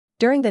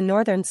During the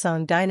Northern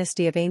Song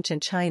dynasty of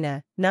ancient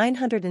China,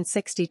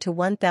 960 to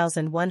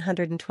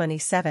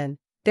 1127,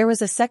 there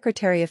was a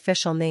secretary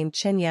official named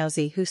Qin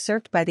Yaozi who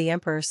served by the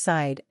emperor's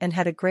side and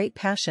had a great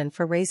passion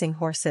for raising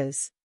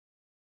horses.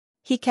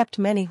 He kept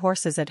many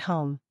horses at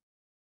home.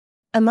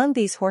 Among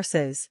these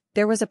horses,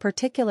 there was a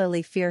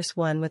particularly fierce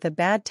one with a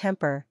bad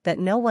temper that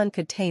no one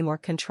could tame or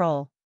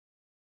control.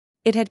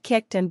 It had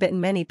kicked and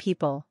bitten many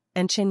people,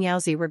 and Qin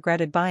Yaozi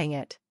regretted buying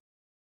it.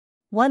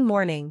 One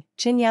morning,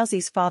 Qin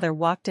Yaozi's father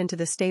walked into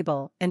the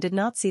stable and did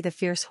not see the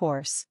fierce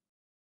horse.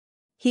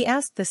 He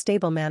asked the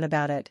stableman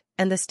about it,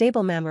 and the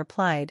stableman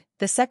replied,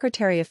 "The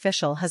secretary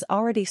official has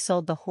already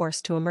sold the horse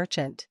to a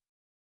merchant."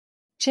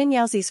 Qin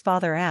Yaozi's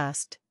father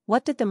asked,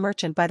 "What did the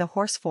merchant buy the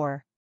horse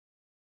for?"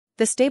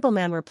 The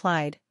stableman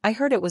replied, "I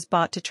heard it was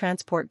bought to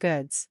transport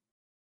goods."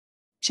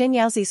 Qin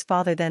Yaozi's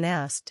father then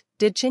asked,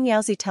 "Did Qin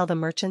Yaozi tell the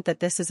merchant that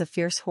this is a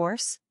fierce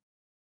horse?"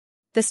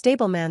 The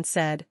stableman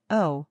said,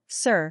 "Oh,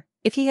 sir,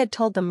 if he had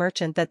told the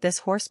merchant that this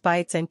horse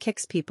bites and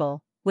kicks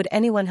people, would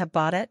anyone have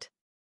bought it?"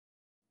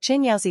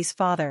 Qin Yaozi's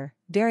father,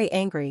 very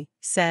angry,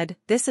 said,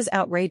 "This is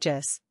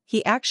outrageous,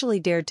 he actually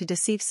dared to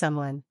deceive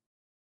someone."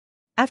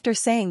 After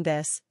saying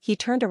this, he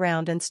turned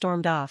around and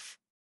stormed off.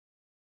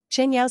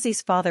 Qin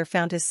Yaozi's father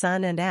found his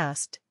son and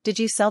asked, "Did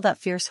you sell that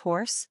fierce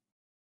horse?"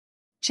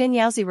 Qin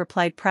Yaozi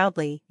replied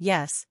proudly,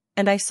 "Yes,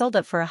 and I sold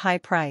it for a high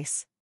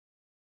price."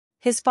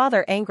 His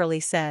father angrily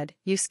said,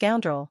 "You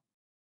scoundrel!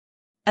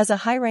 As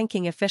a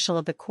high-ranking official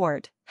of the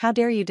court, how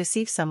dare you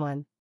deceive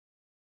someone?"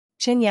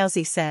 Qin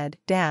Yaozi said,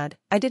 "Dad,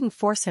 I didn't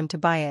force him to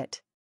buy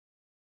it.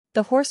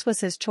 The horse was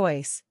his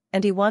choice,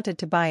 and he wanted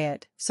to buy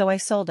it, so I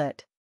sold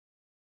it."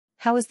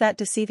 "How is that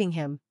deceiving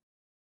him?"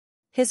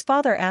 His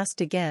father asked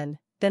again,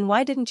 "Then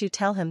why didn't you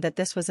tell him that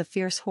this was a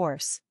fierce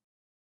horse?"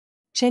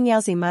 Qin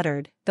Yaozi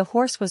muttered, "The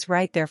horse was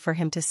right there for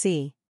him to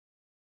see.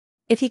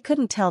 If he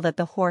couldn't tell that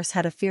the horse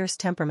had a fierce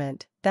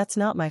temperament, that's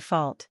not my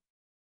fault."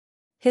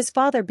 His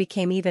father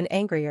became even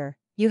angrier,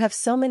 "You have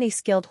so many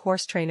skilled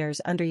horse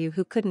trainers under you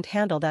who couldn't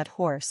handle that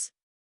horse.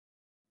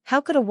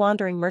 How could a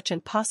wandering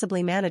merchant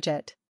possibly manage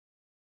it?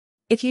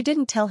 If you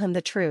didn't tell him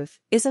the truth,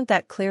 isn't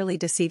that clearly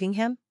deceiving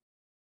him?"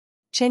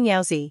 Qin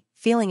Yaozi,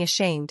 feeling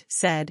ashamed,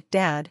 said,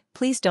 "Dad,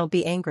 please don't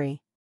be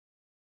angry.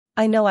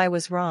 I know I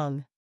was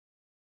wrong.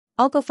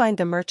 I'll go find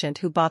the merchant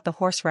who bought the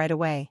horse right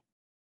away."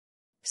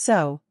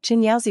 So,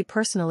 Qin Yaozi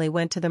personally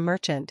went to the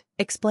merchant,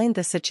 explained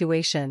the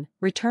situation,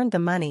 returned the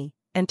money,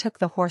 and took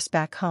the horse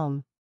back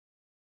home.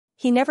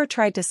 He never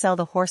tried to sell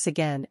the horse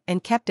again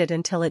and kept it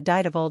until it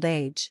died of old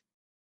age.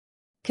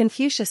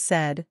 Confucius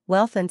said,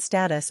 "Wealth and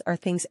status are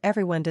things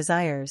everyone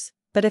desires,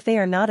 but if they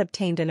are not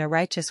obtained in a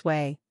righteous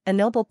way, a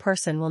noble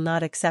person will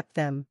not accept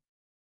them.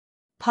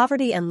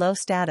 Poverty and low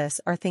status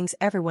are things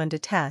everyone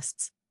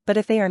detests, but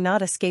if they are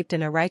not escaped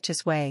in a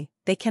righteous way,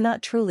 they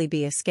cannot truly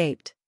be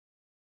escaped."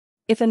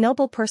 If a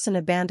noble person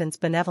abandons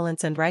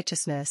benevolence and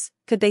righteousness,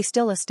 could they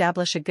still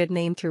establish a good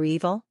name through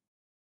evil?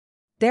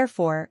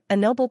 Therefore, a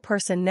noble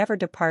person never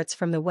departs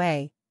from the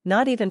way,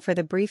 not even for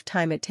the brief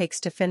time it takes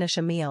to finish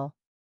a meal.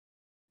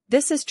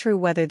 This is true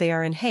whether they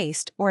are in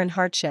haste or in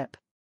hardship.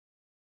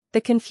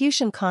 The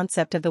Confucian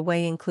concept of the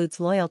way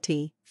includes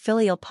loyalty,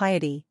 filial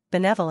piety,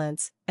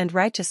 benevolence, and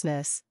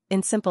righteousness.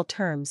 In simple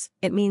terms,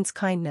 it means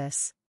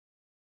kindness.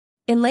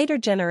 In later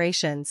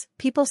generations,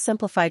 people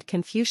simplified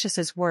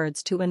Confucius's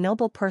words to "A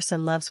noble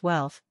person loves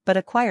wealth, but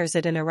acquires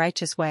it in a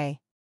righteous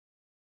way."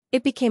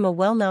 It became a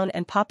well-known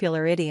and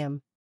popular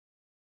idiom,